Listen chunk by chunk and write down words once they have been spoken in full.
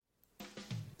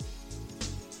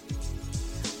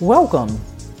Welcome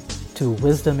to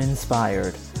Wisdom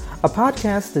Inspired, a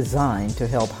podcast designed to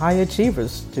help high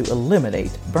achievers to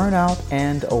eliminate burnout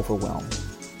and overwhelm.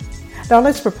 Now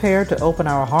let's prepare to open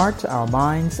our hearts, our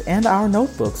minds, and our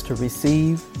notebooks to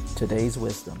receive today's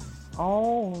wisdom.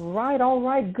 All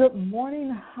right. Good morning,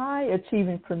 high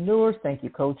achievingpreneurs. Thank you,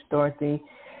 Coach Dorothy.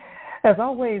 As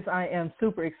always, I am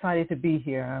super excited to be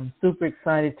here. I'm super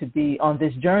excited to be on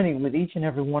this journey with each and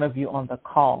every one of you on the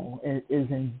call. It is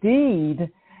indeed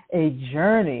a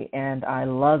journey, and I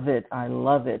love it.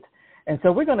 And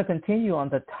so we're going to continue on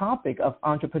the topic of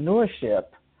entrepreneurship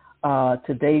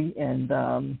today. And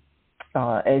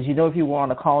as you know, if you were on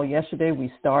the call yesterday,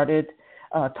 we started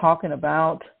talking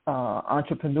about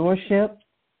entrepreneurship.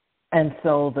 And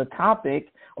so the topic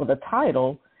or the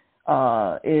title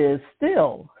is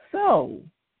still, so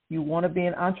you want to be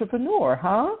an entrepreneur,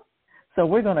 huh? So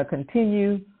we're going to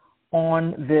continue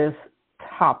on this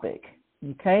topic,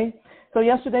 okay? So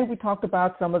yesterday we talked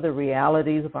about some of the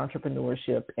realities of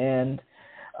entrepreneurship and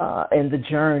the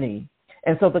journey.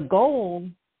 And so the goal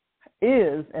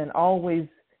is and always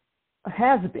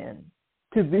has been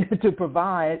to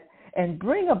provide and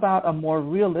bring about a more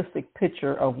realistic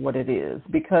picture of what it is,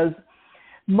 because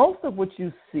most of what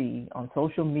you see on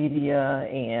social media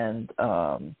and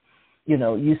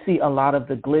you see a lot of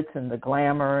the glitz and the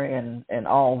glamour and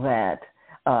all that.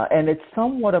 And it's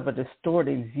somewhat of a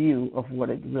distorted view of what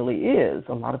it really is.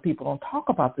 A lot of people don't talk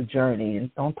about the journey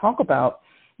and don't talk about,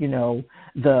 the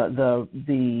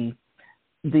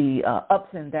ups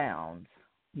and downs,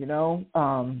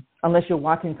 unless you're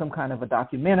watching some kind of a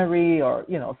documentary or,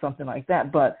 something like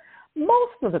that. But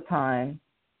most of the time,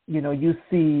 you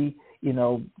see,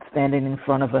 standing in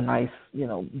front of a nice,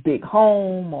 big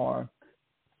home or,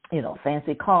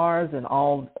 fancy cars and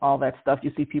all that stuff.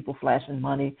 You see people flashing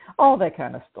money, all that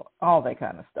kind of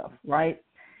stuff, right?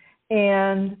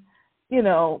 And,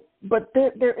 but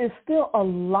there is still a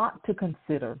lot to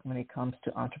consider when it comes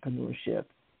to entrepreneurship,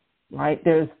 right?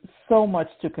 There's so much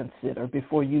to consider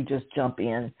before you just jump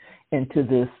into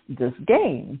this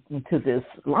game, into this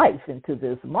life, into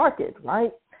this market,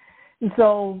 right? And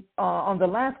so on the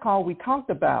last call, we talked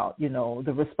about,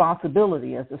 the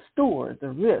responsibility as a steward,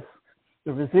 the risk,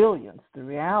 the resilience, the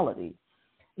reality.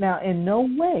 Now, in no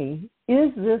way is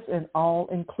this an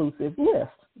all-inclusive list,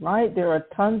 right? There are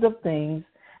tons of things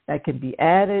that can be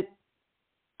added,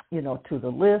 to the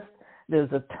list.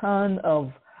 There's a ton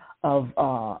of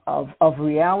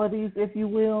realities, if you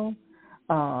will.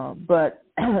 But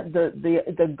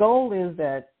the goal is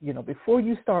that, before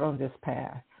you start on this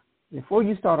path, before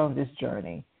you start on this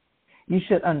journey, you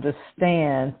should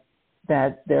understand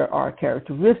that there are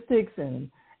characteristics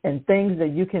and things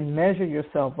that you can measure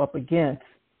yourself up against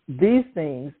these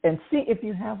things and see if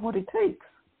you have what it takes,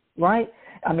 right?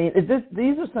 I mean,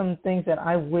 these are some things that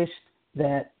I wished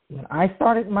that when I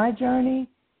started my journey,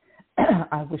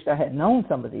 I wished I had known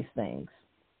some of these things.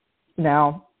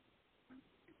 Now,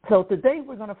 so today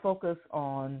we're going to focus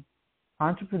on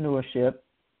entrepreneurship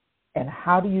and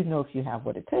how do you know if you have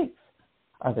what it takes?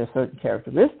 Are there certain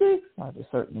characteristics? Are there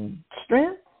certain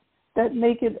strengths that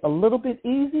make it a little bit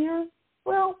easier?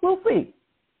 Well, we'll see.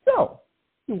 So,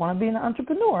 you want to be an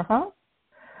entrepreneur, huh?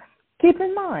 Keep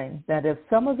in mind that if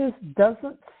some of this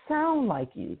doesn't sound like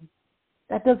you,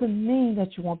 that doesn't mean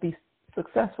that you won't be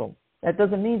successful. That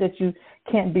doesn't mean that you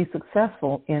can't be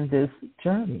successful in this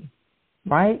journey,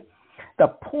 right? The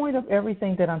point of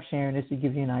everything that I'm sharing is to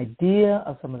give you an idea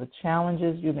of some of the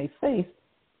challenges you may face,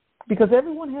 because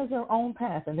everyone has their own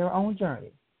path and their own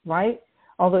journey, right?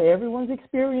 Although everyone's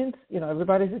experience,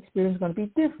 everybody's experience is going to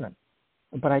be different.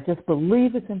 But I just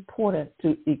believe it's important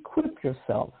to equip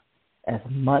yourself as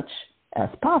much as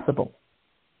possible.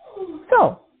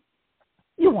 So,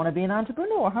 you want to be an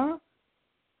entrepreneur, huh?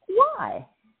 Why?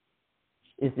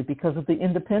 Is it because of the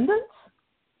independence?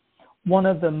 One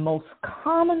of the most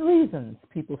common reasons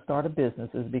people start a business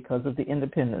is because of the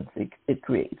independence it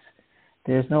creates.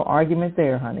 There's no argument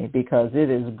there, honey, because it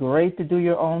is great to do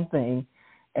your own thing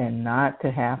and not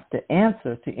to have to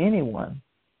answer to anyone.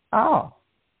 Oh,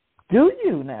 do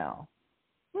you now?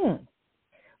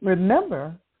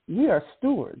 Remember, we are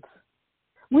stewards.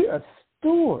 We are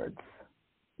stewards.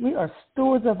 We are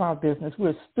stewards of our business.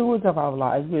 We're stewards of our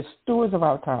lives. We're stewards of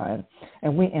our time,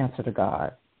 and we answer to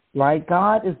God, right?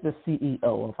 God is the CEO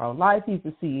of our life. He's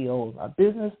the CEO of our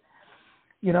business,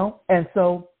 And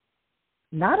so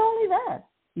not only that,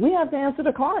 we have to answer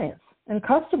to clients and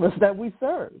customers that we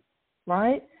serve,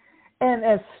 right? And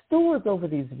as stewards over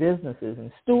these businesses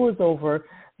and stewards over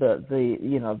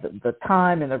the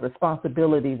time and the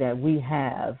responsibility that we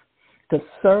have to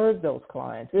serve those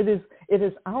clients, it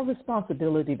is our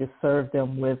responsibility to serve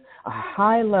them with a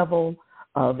high level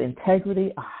of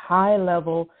integrity, a high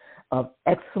level of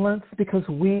excellence, because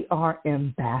we are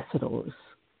ambassadors.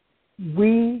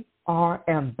 We are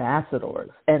ambassadors.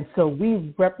 And so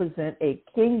we represent a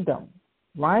kingdom,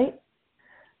 right?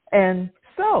 And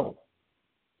so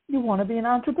you want to be an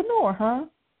entrepreneur, huh?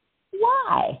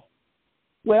 Why?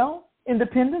 Well,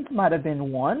 independence might have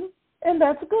been one, and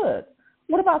that's good.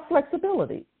 What about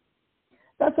flexibility?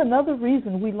 That's another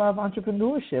reason we love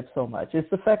entrepreneurship so much. It's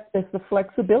the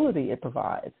flexibility it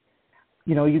provides.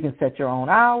 You know, you can set your own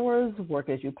hours, work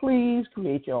as you please,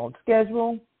 create your own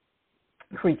schedule,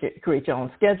 create your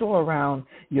own schedule around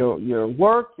your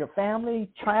work, your family,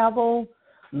 travel,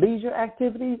 leisure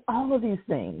activities, all of these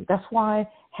things. That's why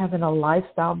having a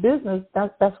lifestyle business,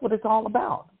 that's what it's all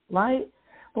about, right?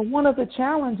 But one of the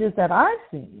challenges that I've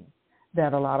seen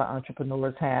that a lot of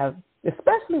entrepreneurs have,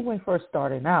 especially when first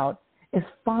starting out, is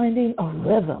finding a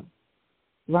rhythm,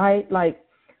 right? Like,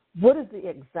 what is the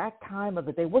exact time of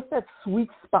the day? What's that sweet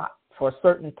spot for a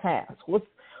certain task? What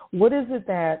is it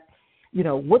that, you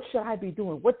know, what should I be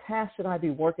doing? What task should I be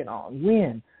working on?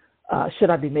 When? Should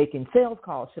I be making sales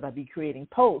calls? Should I be creating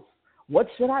posts? What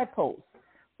should I post,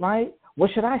 right?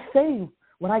 What should I say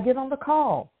when I get on the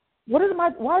call? Why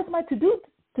is my to-do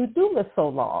list so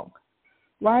long,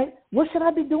 right? What should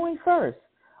I be doing first?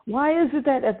 Why is it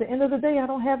that at the end of the day I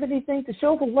don't have anything to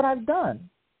show for what I've done,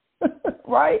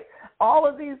 right? All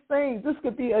of these things, this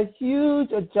could be a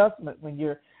huge adjustment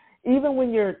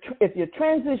if you're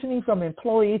transitioning from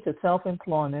employee to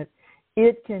self-employment.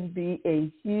 It can be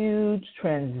a huge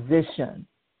transition,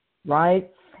 right?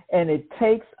 And it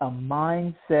takes a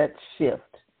mindset shift,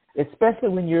 especially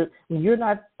when you're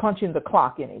not punching the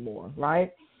clock anymore,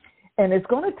 right? And it's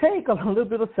going to take a little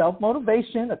bit of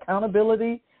self-motivation,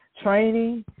 accountability,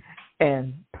 training,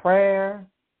 and prayer.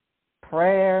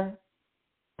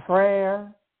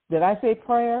 Did I say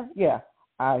prayer? Yeah,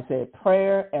 I said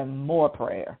prayer and more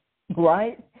prayer,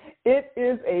 right? It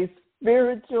is a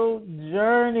spiritual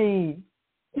journey.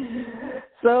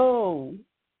 So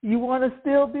you want to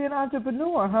still be an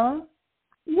entrepreneur, huh?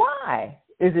 Why?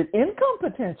 Is it income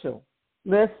potential?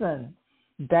 Listen,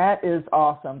 that is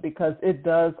awesome because it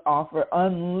does offer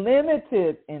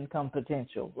unlimited income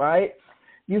potential, right?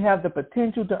 You have the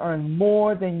potential to earn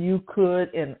more than you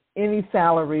could in any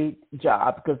salary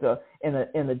job because in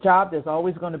a job there's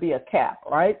always going to be a cap,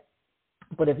 right?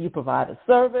 But if you provide a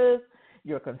service,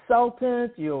 you're a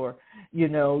consultant,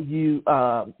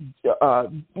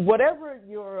 whatever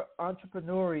your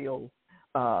entrepreneurial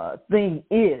thing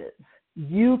is,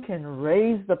 you can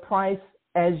raise the price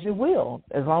as you will,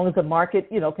 as long as the market,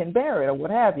 can bear it or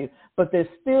what have you. But there's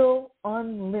still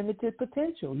unlimited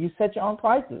potential. You set your own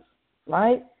prices,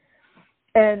 right?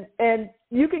 And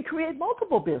you can create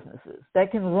multiple businesses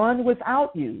that can run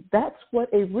without you. That's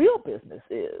what a real business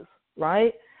is,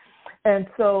 right? And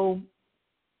so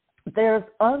there's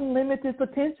unlimited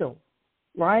potential,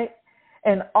 right?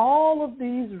 And all of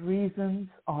these reasons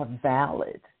are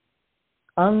valid.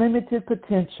 Unlimited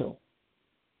potential,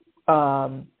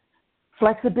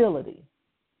 flexibility,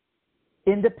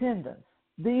 independence.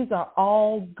 These are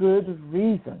all good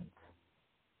reasons.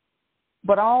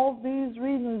 But all these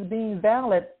reasons being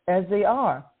valid as they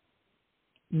are,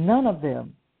 none of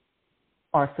them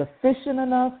are sufficient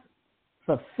enough,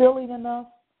 fulfilling enough,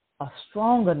 or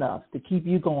strong enough to keep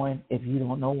you going if you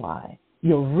don't know why,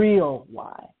 your real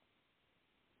why.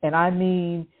 And I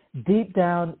mean deep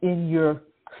down in your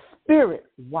spirit,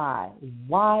 why?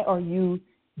 Why are you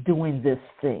doing this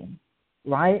thing,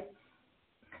 right?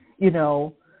 You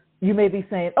may be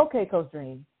saying, okay, Coach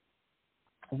Dream,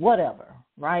 whatever,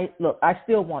 right? Look, I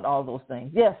still want all those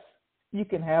things. Yes, you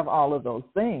can have all of those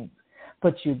things,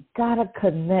 but you got to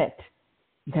connect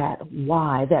that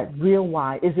why, that real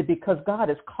why. Is it because God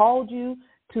has called you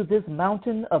to this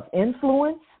mountain of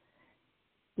influence,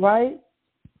 right?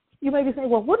 You may be saying,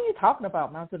 well, what are you talking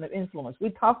about, mountain of influence? We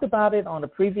talked about it on a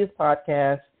previous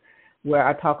podcast where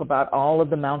I talk about all of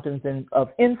the mountains of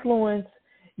influence.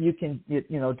 You can,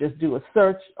 just do a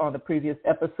search on the previous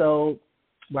episode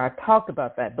where I talked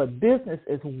about that. But business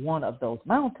is one of those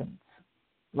mountains,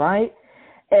 right?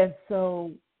 And so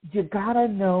you got to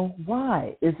know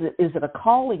why. Is it a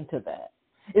calling to that?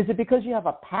 Is it because you have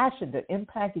a passion to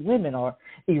impact women or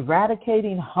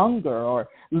eradicating hunger or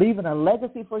leaving a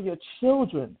legacy for your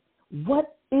children?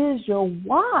 What is your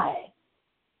why,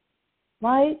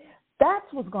 right? That's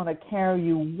what's going to carry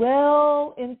you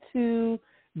well into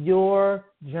your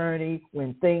journey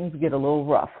when things get a little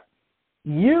rough.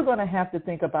 You're going to have to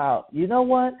think about, you know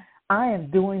what? I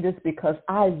am doing this because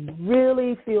I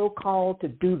really feel called to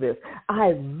do this. I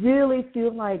really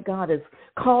feel like God is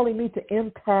calling me to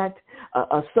impact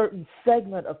a certain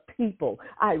segment of people.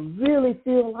 I really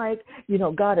feel like,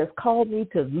 God has called me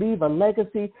to leave a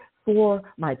legacy for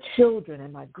my children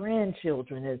and my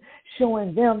grandchildren, and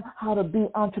showing them how to be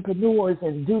entrepreneurs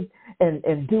and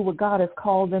do what God has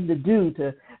called them to do,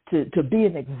 to be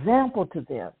an example to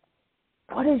them.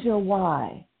 What is your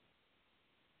why?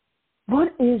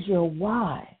 What is your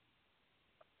why?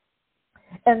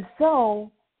 And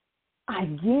so,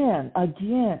 again,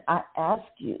 I ask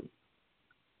you,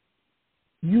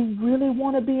 you really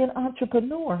want to be an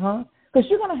entrepreneur, huh? Because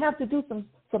you're going to have to do some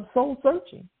soul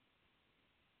searching.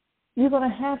 You're going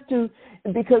to have to,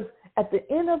 because at the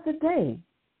end of the day,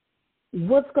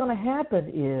 what's going to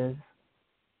happen is,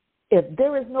 if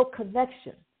there is no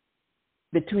connection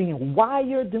between why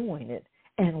you're doing it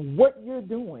and what you're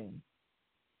doing,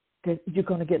 then you're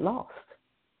going to get lost.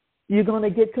 You're going to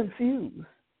get confused.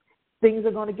 Things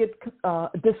are going to get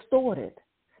distorted.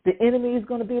 The enemy is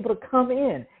going to be able to come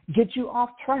in, get you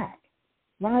off track,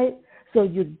 right? So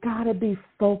you got to be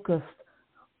focused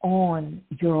on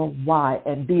your why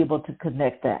and be able to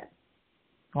connect that,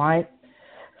 right?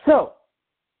 So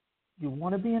you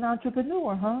want to be an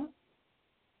entrepreneur, huh?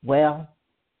 Well,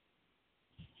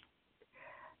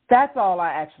 that's all I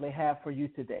actually have for you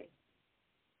today.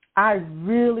 I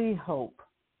really hope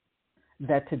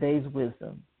that today's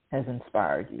wisdom has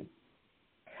inspired you.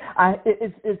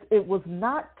 It was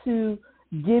not to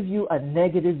give you a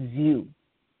negative view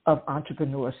of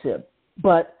entrepreneurship,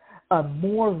 but a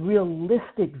more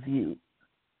realistic view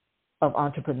of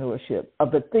entrepreneurship,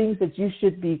 of the things that you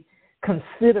should be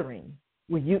considering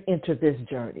when you enter this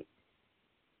journey.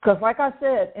 Because like I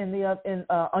said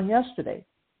on yesterday,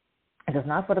 it is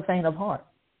not for the faint of heart,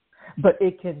 but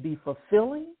it can be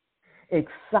fulfilling,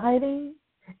 exciting,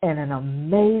 and an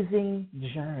amazing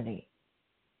journey,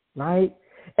 right?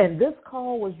 And this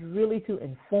call was really to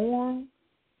inform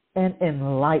and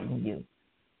enlighten you.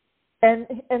 And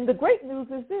the great news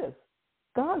is this: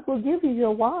 God will give you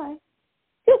your why.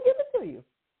 He'll give it to you.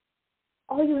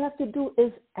 All you have to do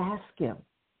is ask him,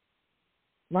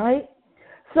 right?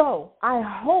 So I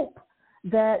hope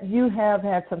that you have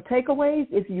had some takeaways.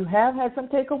 If you have had some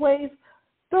takeaways,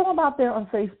 throw them out there on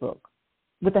Facebook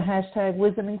with the hashtag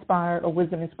Wisdom Inspired or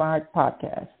Wisdom Inspired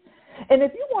Podcast. And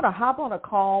if you want to hop on a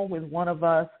call with one of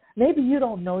us, maybe you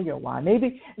don't know your why.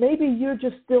 Maybe you're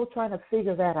just still trying to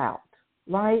figure that out,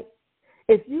 right?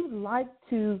 If you'd like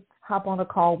to hop on a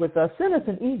call with us, send us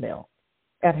an email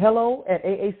at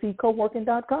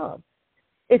hello@aaccoworking.com.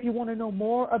 If you want to know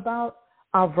more about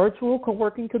our virtual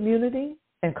co-working community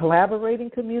and collaborating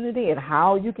community and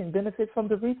how you can benefit from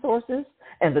the resources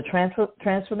and the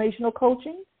transformational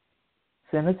coaching,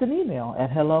 send us an email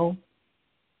at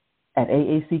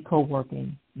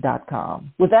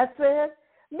hello@aaccoworking.com. With that said,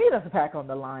 meet us back on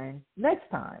the line next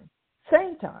time,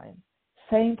 same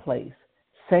place,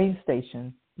 same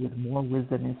station, with more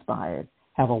wisdom inspired.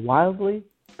 Have a wildly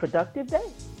productive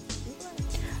day.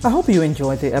 I hope you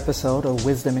enjoyed the episode of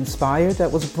Wisdom Inspired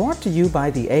that was brought to you by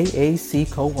the AAC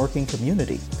Co-working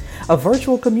Community, a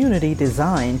virtual community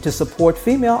designed to support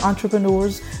female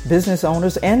entrepreneurs, business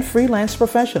owners, and freelance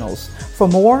professionals. For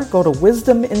more, go to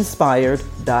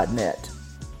wisdominspired.net.